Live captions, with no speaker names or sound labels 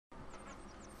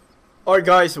Alright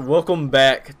guys, welcome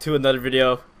back to another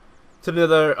video, to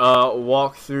another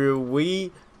walkthrough.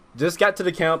 We just got to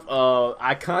the camp.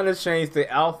 I kind of changed the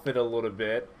outfit a little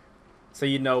bit, so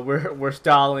you know we're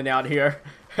styling out here.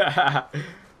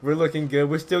 We're looking good.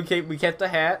 We kept the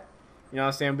hat. You know what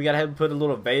I'm saying? We gotta have to put a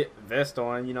little vest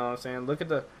on. You know what I'm saying? Look at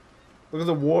the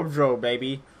wardrobe,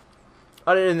 baby.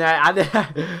 Other than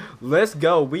that, let's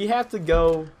go. We have to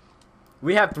go.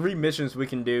 We have 3 missions we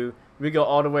can do. We go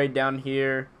all the way down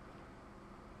here.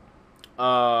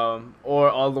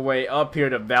 Or all the way up here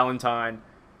to Valentine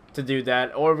to do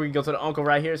that, or we can go to the uncle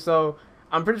right here. So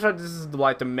I'm pretty sure this is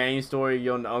like the main story,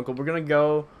 you and the uncle. We're gonna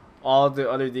go all the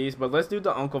other these, but let's do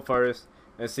the uncle first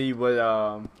and see what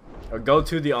or go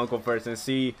to the uncle first and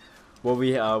see what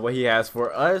he has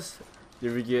for us.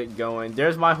 Did we get going?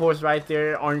 There's my horse right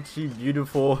there. Aren't she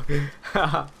beautiful?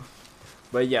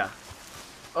 But yeah.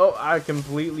 Oh, I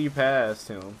completely passed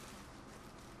him.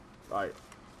 Alright.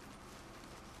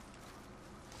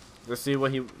 Let's see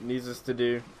what he needs us to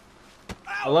do.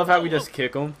 I love how we just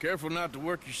kick him. Careful not to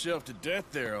work yourself to death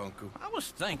there, Uncle. I was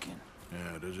thinking.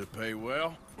 Yeah, does it pay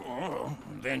well? Oh,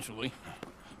 eventually.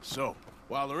 So,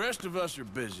 while the rest of us are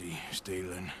busy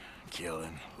stealing,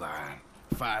 killing, lying,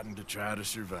 fighting to try to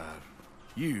survive,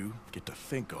 you get to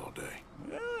think all day.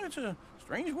 Well, it's a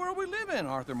strange world we live in,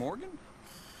 Arthur Morgan.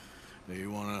 Do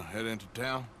you want to head into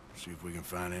town? See if we can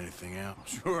find anything out?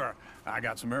 Sure. I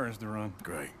got some errands to run.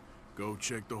 Great. Go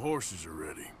check the horses are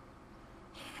ready.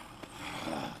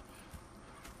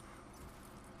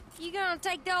 You gonna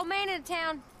take the old man into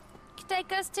town? You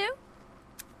take us too?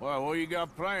 Well, what you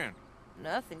got planned?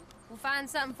 Nothing. We'll find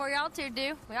something for y'all to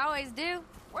do. We always do.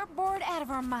 We're bored out of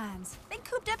our minds. Been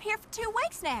cooped up here for 2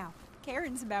 weeks now.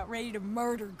 Karen's about ready to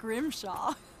murder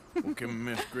Grimshaw. Well, can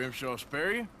Miss Grimshaw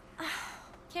spare you?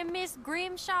 Can Miss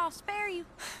Grimshaw spare you?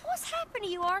 What's happened to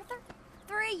you, Arthur?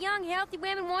 3 young, healthy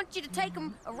women want you to take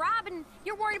them a robbing.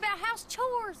 You're worried about house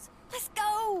chores. Let's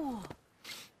go.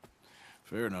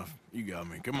 Fair enough. You got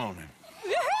me. Come on then.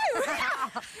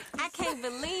 I can't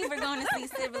believe we're going to see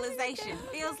civilization.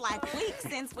 Feels like weeks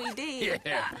since we did.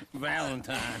 Yeah,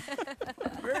 Valentine.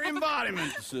 Very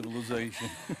embodiment of civilization.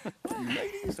 You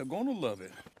ladies are gonna love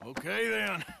it. Okay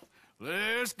then.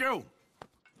 Let's go.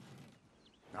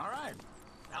 All right.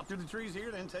 Out through the trees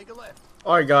here, then take a left.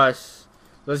 Alright guys,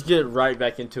 let's get right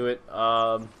back into it.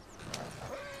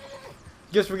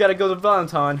 Guess we gotta go to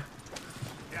Valentine.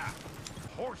 Yeah.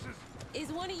 Horses.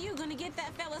 Is one of you going to get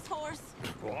that fella's horse?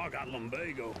 Well, I got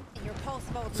lumbago. Your pulse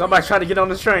vote. Somebody's trying to get on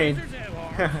this train.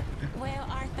 Well,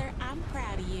 Arthur, I'm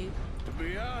proud of you. To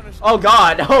be honest, Oh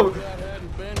god, oh if Dad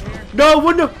hadn't been here, no,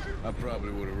 what the I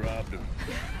probably would have robbed him.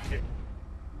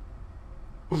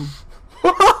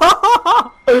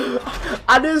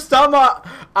 I didn't stop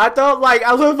I thought like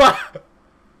I live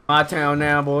my town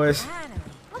now, boys. Finally.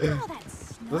 Look at all that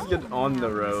snow. Let's get on the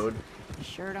road.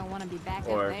 Sure don't want to be back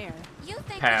Or- up there. You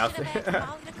think Path. we should have asked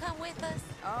Molly to come with us?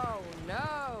 Oh,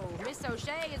 no. Miss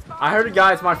O'Shea is far. I heard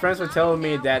guys, my friends were telling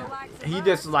me that he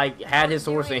just like had his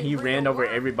horse and he ran over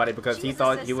everybody because he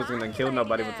thought he wasn't gonna kill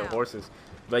nobody with the horses.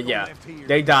 But yeah,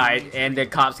 they died and the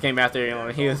cops came after him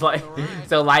and he was like,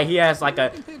 so like he has like a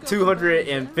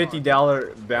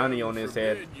 $250 bounty on his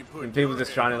head and people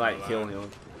just trying to like kill him.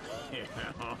 Yeah,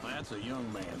 that's a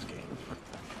young man's game.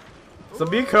 So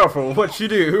be careful what you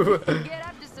do. Get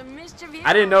up to some mischief here.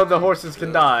 I didn't know the horses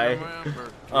can die.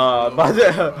 But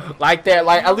like that,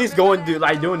 like at least going to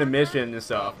like doing the mission and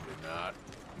stuff. Probably not.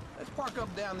 Let's park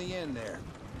up down the end there,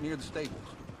 near the stables.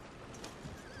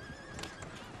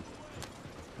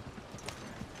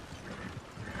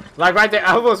 Like right there,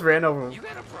 I almost ran over him. You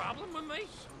got a problem with me?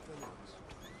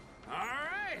 All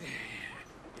right.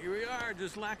 Here we are,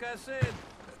 just like I said.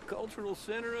 Cultural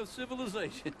center of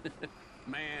civilization.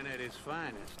 Man at his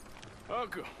finest.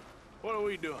 Uncle, what are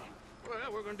we doing?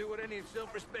 Well, we're gonna do what any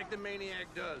self-respecting maniac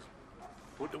does.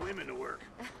 Put the women to work.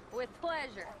 With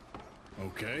pleasure.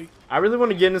 Okay. I really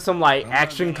want to get into some like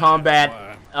action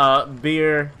combat,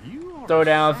 beer, throw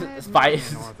down,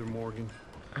 fights. Arthur Morgan,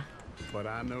 but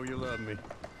I know you love me.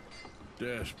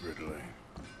 Desperately.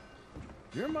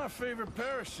 You're my favorite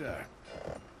parasite.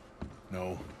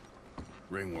 No.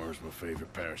 Ringworm's my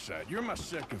favorite parasite. You're my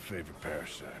second favorite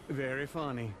parasite. Very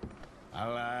funny. I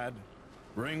lied.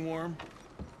 Ringworm.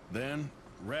 Then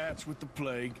rats with the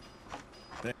plague.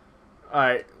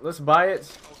 Alright, let's buy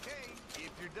it. Okay,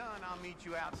 if you're done, I'll meet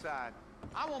you outside.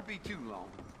 I won't be too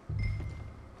long.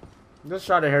 Let's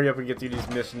try to hurry up and get through these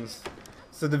missions,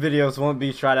 so the videos won't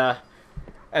be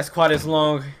as quite as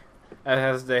long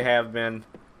as they have been.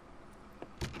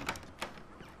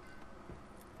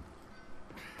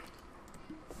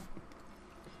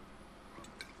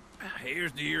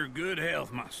 Here's the to your good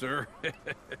health, my sir.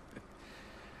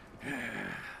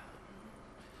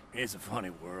 It's a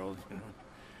funny world, you know.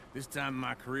 This time in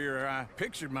my career, I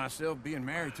pictured myself being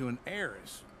married to an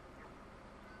heiress.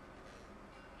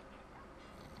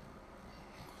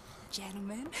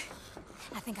 Gentlemen,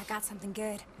 I think I got something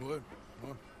good. What?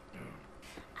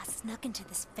 I snuck into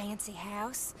this fancy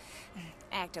house,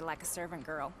 acted like a servant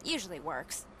girl. Usually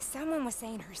works. Someone was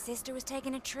saying her sister was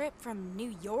taking a trip from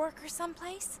New York or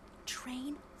someplace.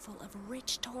 Train full of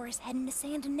rich tourists heading to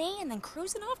Saint Denis and then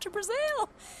cruising off to Brazil.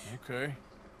 Okay.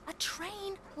 A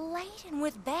train laden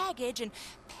with baggage and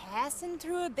passing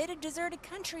through a bit of deserted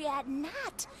country at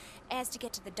night as to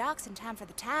get to the docks in time for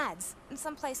the tides in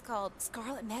some place called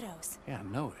Scarlet Meadows. Yeah, I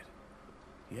know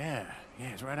it. Yeah,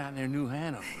 it's right out near New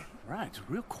Hanover. Right, it's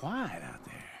real quiet out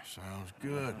there. Sounds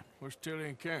good. Where's Tilly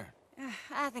and Karen?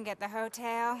 I think at the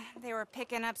hotel. They were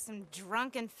picking up some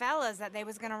drunken fellas that they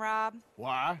was gonna rob.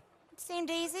 Why? It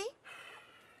seemed easy.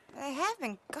 They have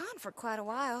been gone for quite a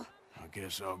while. I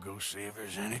guess I'll go see if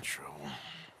there's any trouble.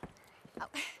 Oh,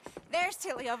 there's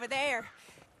Tilly over there.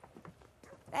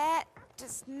 That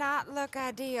does not look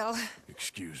ideal.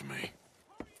 Excuse me.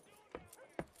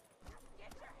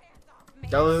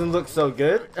 That doesn't look so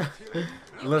good.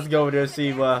 Let's go over there and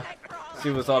see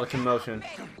what's all the commotion.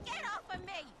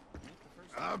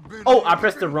 Oh, I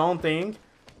pressed the wrong thing.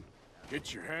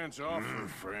 Get your hands off her,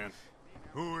 friend.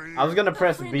 Who are you? I was gonna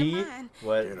press B.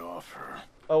 What? Get off her.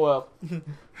 Oh well.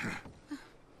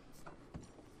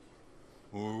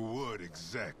 Or what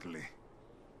exactly?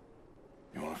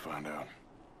 You want to find out?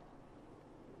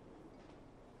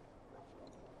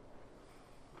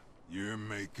 You're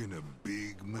making a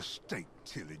big mistake,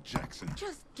 Tilly Jackson.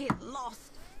 Just get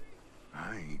lost.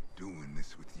 I ain't doing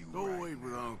this with you Go right wait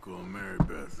with now. Uncle and Mary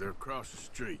Beth. They're across the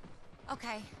street.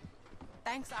 Okay.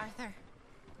 Thanks, Arthur.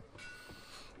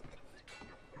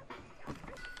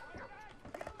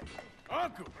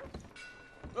 Uncle!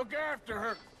 Look after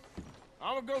her.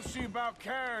 I'm gonna go see about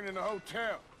Karen in the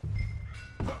hotel.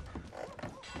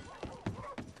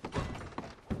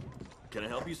 Can I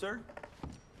help you, sir?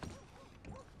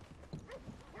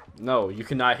 No, you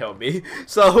cannot help me.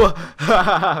 So,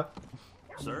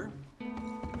 Sir?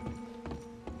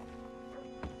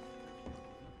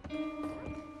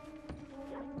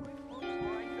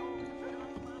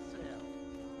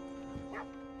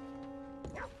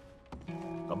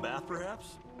 A bath,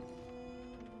 perhaps?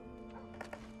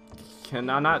 can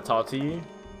I not talk to you?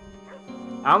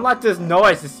 I don't like this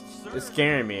noise. It's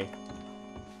scaring me.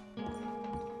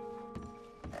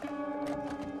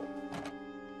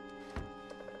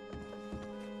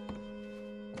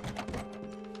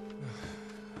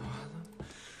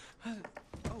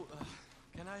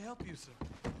 Can I help you, sir?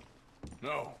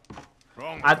 No.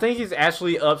 Wrong. I think he's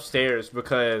actually upstairs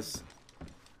because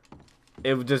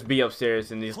it would just be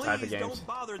upstairs in these type of Please games. don't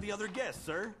bother the other guests,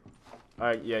 sir.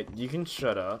 Alright, yeah, you can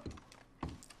shut up.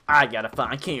 I gotta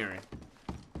find Karen.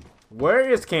 Where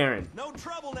is Karen? No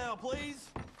trouble now, please.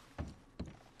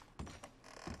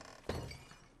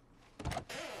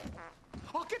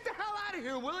 Oh, get the hell out of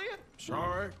here, will you?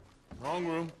 Sorry. Wrong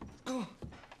room.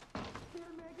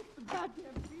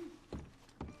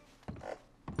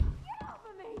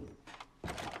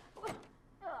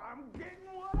 I'm getting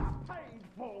what I paid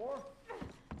for.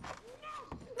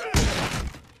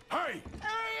 Hey!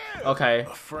 Okay.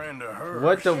 A friend of hers.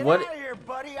 What the Get what? out of here,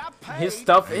 buddy. I paid. His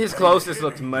stuff, his clothes just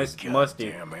looks musty.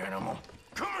 Damn animal.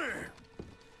 Come here.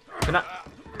 Can I?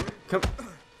 Come.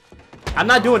 I'm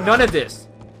not doing none of this.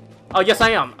 Oh yes,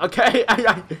 I am. Okay.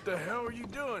 What the hell are you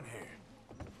doing here?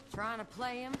 Trying to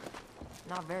play him?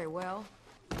 Not very well.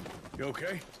 You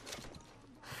okay?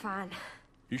 Fine.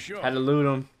 You sure? Had to loot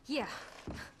him. Yeah.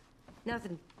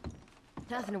 Nothing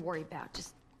to worry about.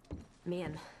 Just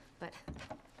men. But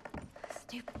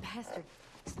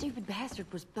stupid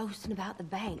bastard was boasting about the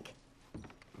bank.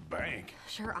 The bank.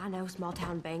 Sure, I know small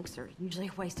town banks are usually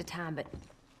a waste of time, but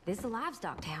this is a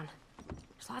livestock town.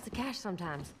 There's lots of cash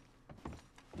sometimes.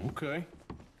 Okay.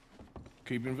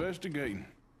 Keep investigating.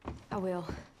 I will.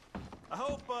 I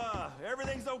hope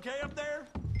everything's okay up there.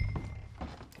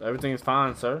 Everything's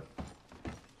fine, sir.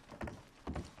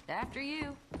 After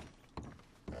you.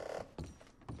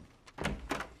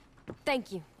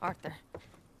 Thank you, Arthur.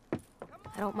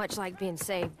 I don't much like being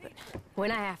saved, but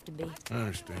when I have to be. I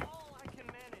understand.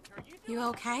 You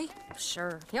okay?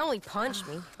 Sure. He only punched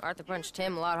me. Arthur punched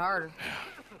him a lot harder.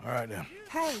 All right, then.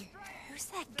 Hey, who's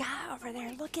that guy over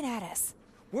there looking at us?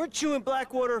 Weren't you in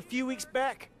Blackwater a few weeks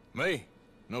back? Me?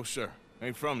 No, sir.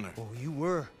 Ain't from there. Oh, you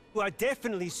were. Well, I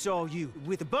definitely saw you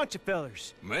with a bunch of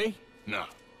fellers. Me? No.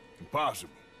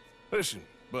 Impossible. Listen,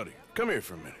 buddy. Come here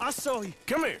for a minute. I saw you.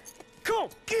 Come here. Come on,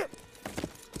 get!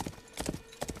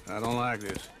 I don't like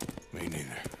this. Me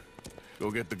neither. Go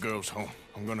get the girls home.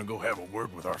 I'm gonna go have a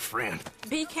word with our friend.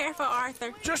 Be careful,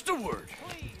 Arthur. Just a word.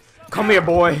 Come here,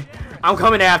 boy. I'm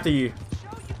coming after you.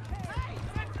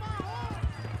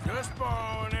 Just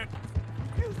borrowing it.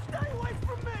 You stay away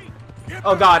from me!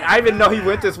 Oh God, I didn't know he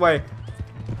went this way.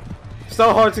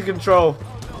 So hard to control.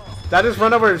 Did I just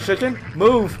run over a chicken?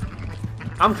 Move.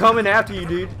 I'm coming after you,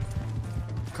 dude.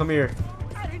 Come here.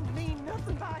 I didn't mean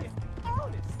nothing by it.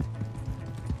 Honest.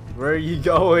 Where are you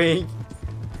going?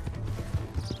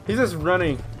 He's just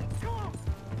running.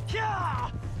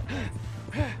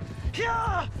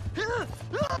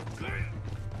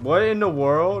 What in the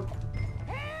world?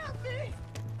 Help me!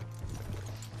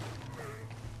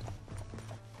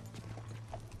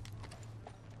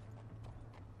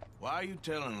 Why are you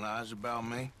telling lies about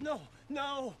me? No,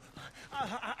 no.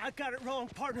 I got it wrong,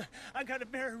 partner. I got it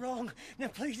very wrong. Now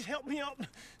please help me up.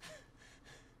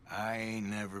 I ain't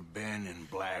never been in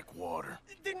Blackwater.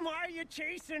 Then why are you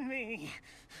chasing me?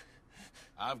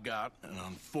 I've got an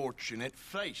unfortunate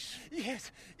face.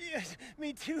 Yes, yes,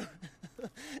 me too.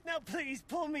 Now please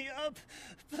pull me up.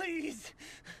 Please.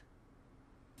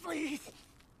 Please.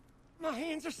 My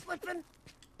hands are slipping.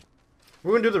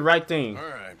 We're gonna do the right thing. All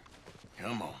right,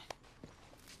 come on.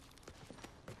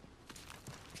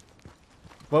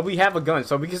 Well, we have a gun,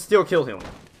 so we can still kill him.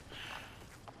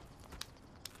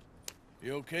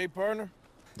 You okay, partner?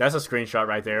 That's a screenshot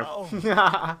right there. Oh.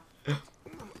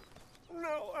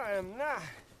 No, I am not.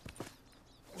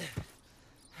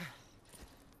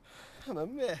 I'm a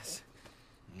mess.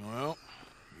 Well,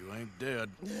 you ain't dead.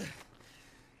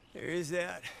 There is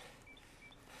that.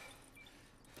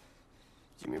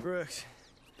 Jimmy Brooks.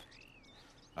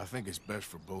 I think it's best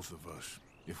for both of us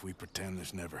if we pretend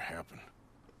this never happened.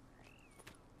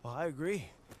 Well, I agree.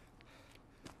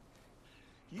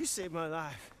 You saved my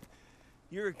life.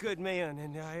 You're a good man,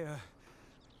 and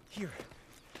here.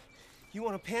 You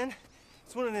want a pen?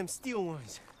 It's one of them steel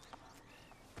ones.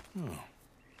 Oh.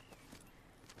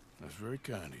 That's very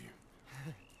kind of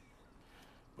you.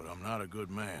 But I'm not a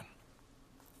good man,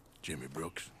 Jimmy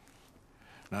Brooks.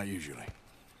 Not usually.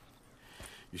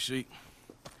 You see,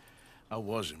 I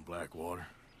was in Blackwater.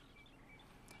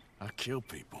 I kill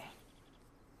people.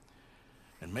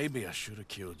 And maybe I should have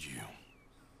killed you.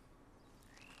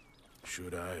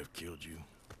 Should I have killed you,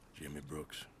 Jimmy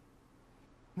Brooks?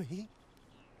 Me?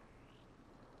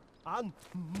 I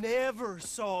never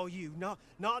saw you. Not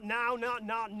now,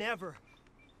 not never.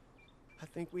 I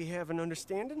think we have an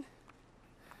understanding.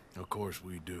 Of course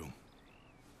we do.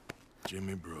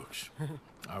 Jimmy Brooks.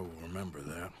 I will remember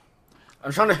that.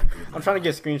 I'm trying to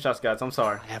get screenshots, guys. I'm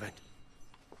sorry.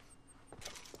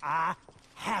 I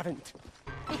haven't.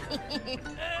 All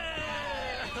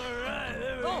right,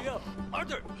 there we go.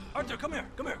 Arthur, come here.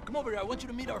 Come over here. I want you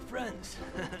to meet our friends.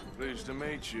 Pleased to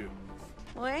meet you.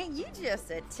 Well, ain't you just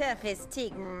a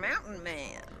tough-as-teak mountain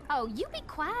man? Oh, you be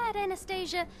quiet,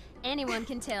 Anastasia. Anyone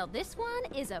can tell this one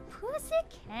is a pussy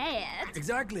cat.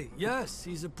 Exactly. Yes,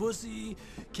 he's a pussy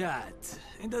cat.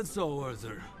 Ain't that so,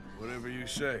 Arthur? Whatever you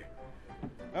say.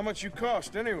 How much you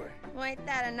cost, anyway? Well, ain't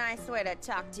that a nice way to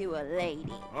talk to a lady?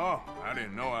 Oh, I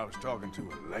didn't know I was talking to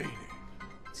a lady.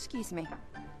 Excuse me.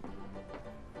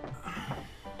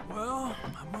 Well,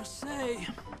 I must say,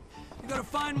 you got a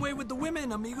fine way with the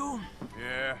women, amigo.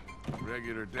 Yeah,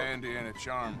 regular dandy and a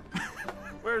charmer.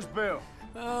 Where's Bill?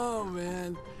 Oh,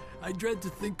 man. I dread to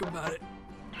think about it.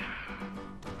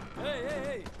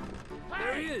 Hey!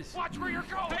 There he is. Watch where you're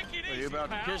going. Take it easy, Are you about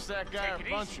to kiss that guy or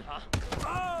punch him?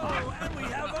 Oh, and we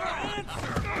have our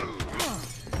answer.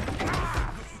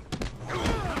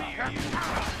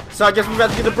 So I guess we got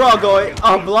to get the brawl going.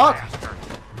 Block.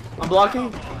 I'm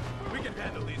blocking. We can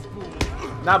handle these fools.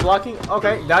 Not blocking.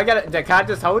 Okay. Did I get it? Can I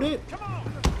just hold it?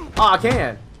 Oh, I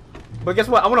can. But guess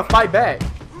what? I want to fight back.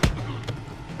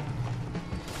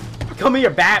 Come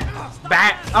here, bat.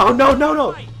 Oh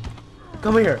no.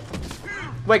 Come here.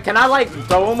 Wait, can I like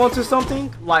throw him onto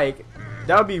something? Like,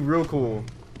 that would be real cool.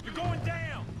 You're going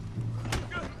down.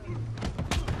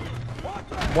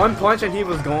 One punch and he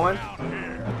was gone.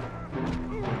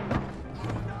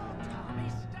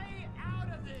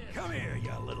 Come here,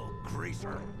 you little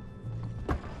greaser.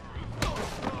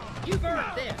 You've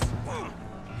earned this.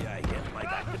 Yeah, I get like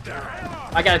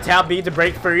that. I got a tab bead to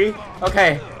break free.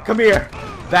 Okay, come here.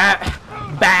 Bap.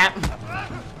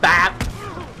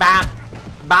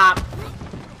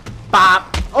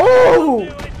 Oh!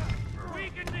 We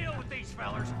can deal with these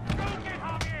fellers. Go get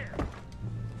Javier.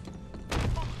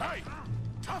 Hey,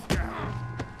 tough guy.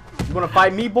 You wanna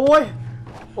fight me, boy?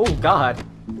 Oh God.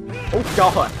 Oh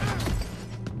God.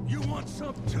 You want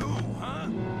some too, huh?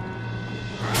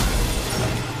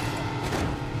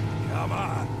 Come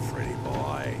on, Pretty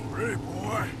boy. Pretty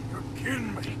boy? You're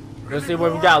kidding me. Let's see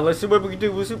what we got. Let's see what we can do.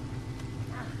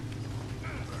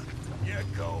 You're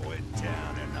going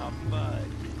down in the mud.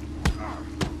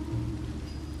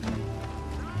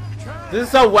 This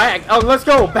is so whack. Oh, let's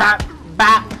go. Bap,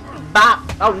 bap, bap.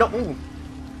 Oh, no. Ooh.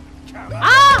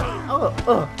 Ah!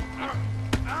 Oh,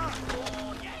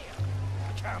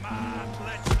 Come on,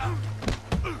 let's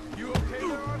You okay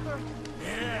there, Arthur?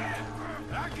 Yeah,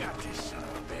 I got this son of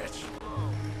a bitch.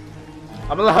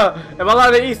 am I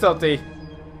allowed to eat something?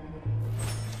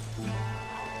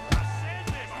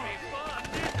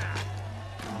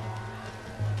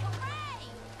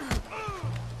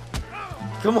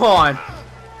 Come on.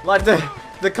 Like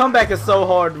the comeback is so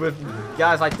hard with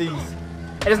guys like these.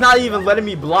 And it's not even letting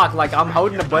me block. Like I'm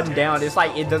holding the button down. It's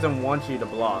like it doesn't want you to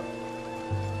block.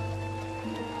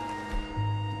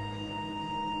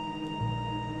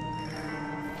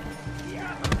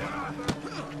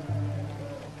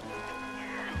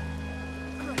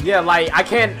 Yeah, like I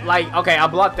can't like okay, I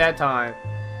blocked that time.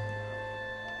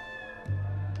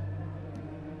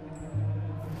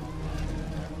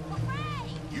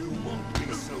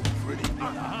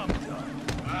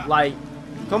 Like,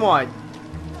 come on.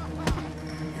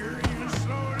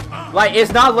 Like,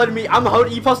 it's not letting me. I'm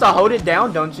holding. You supposed to hold it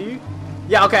down, don't you?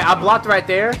 Yeah. Okay. I blocked right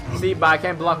there. See, but I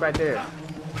can't block right there.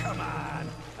 Come on.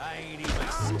 I ain't even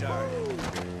started.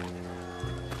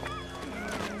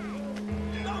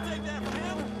 Don't take that from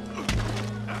him.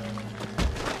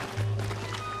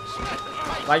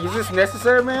 Like, is this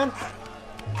necessary, man?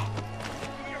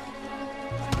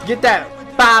 Get that.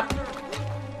 Bop.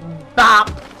 Bop.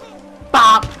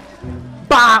 Bop.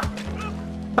 Bop.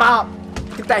 Bop.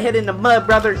 Get that head in the mud,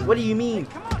 brother. What do you mean?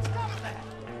 Come on, stop that.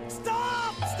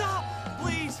 Stop! Stop!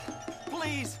 Please!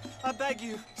 Please! I beg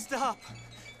you, stop.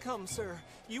 Come, sir.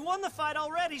 You won the fight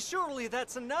already. Surely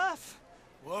that's enough.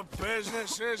 What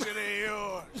business is it of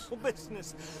yours? No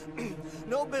business.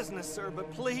 No business, sir,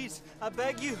 but please, I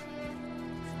beg you.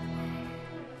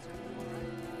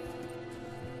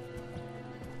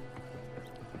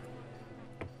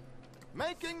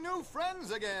 Making new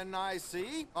friends again, I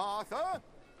see, Arthur.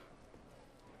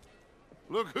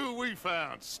 Look who we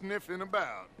found sniffing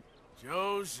about.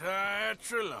 Josiah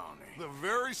Trelawney. The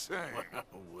very same.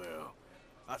 Well,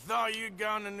 I thought you'd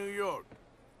gone to New York.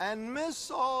 And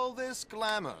miss all this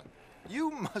glamour.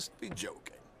 You must be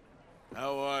joking.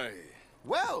 How are you?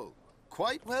 Well,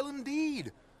 quite well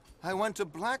indeed. I went to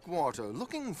Blackwater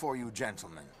looking for you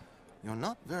gentlemen. You're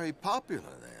not very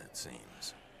popular there, it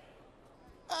seems.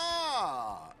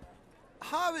 Ah,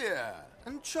 Javier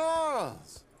and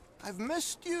Charles. I've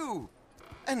missed you.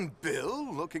 And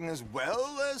Bill looking as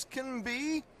well as can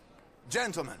be.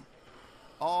 Gentlemen,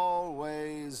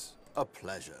 always a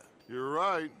pleasure. You're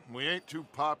right. We ain't too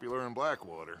popular in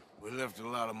Blackwater. We left a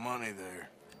lot of money there.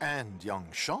 And young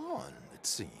Sean, it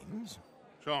seems.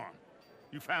 Sean,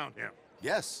 you found him?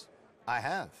 Yes, I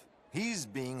have. He's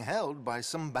being held by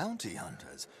some bounty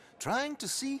hunters, trying to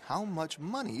see how much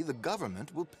money the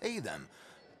government will pay them.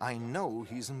 I know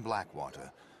he's in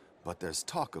Blackwater, but there's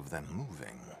talk of them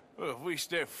moving. Well, if we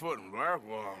step foot in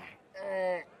Blackwater...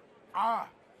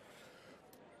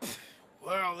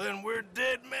 Well, then we're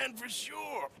dead men for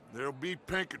sure. There'll be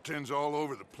Pinkertons all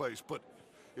over the place, but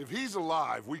if he's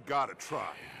alive, we gotta try.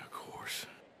 Yeah, of course.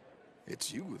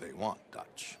 It's you they want,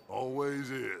 Dutch. Always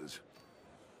is.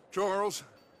 Charles,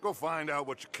 go find out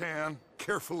what you can,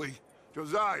 carefully.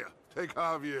 Josiah, take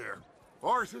Javier.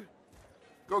 Arthur,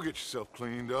 go get yourself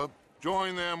cleaned up.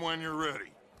 Join them when you're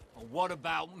ready. Well, what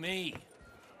about me?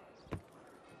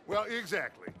 Well,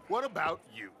 exactly. What about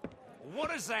you? What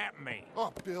does that mean?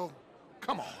 Oh, Bill,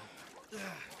 come on.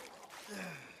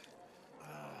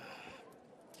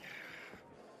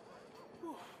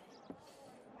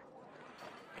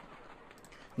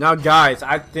 Now, guys,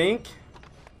 I think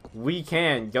we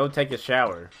can go take a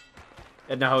shower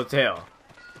in the hotel.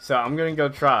 So I'm gonna go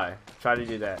try to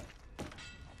do that.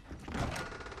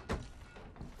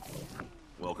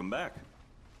 Welcome back.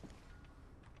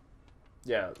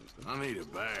 Yeah. I need a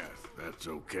bath. That's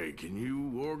okay. Can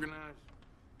you organize?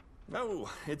 No,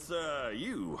 it's,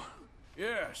 you.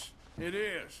 Yes, it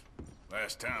is.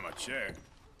 Last time I checked.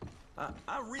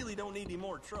 I really don't need any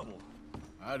more trouble.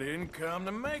 I didn't come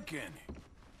to make any.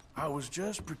 I was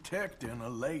just protecting a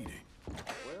lady.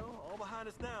 Well, all behind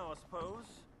us now, I suppose.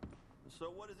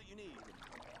 So what is it you need?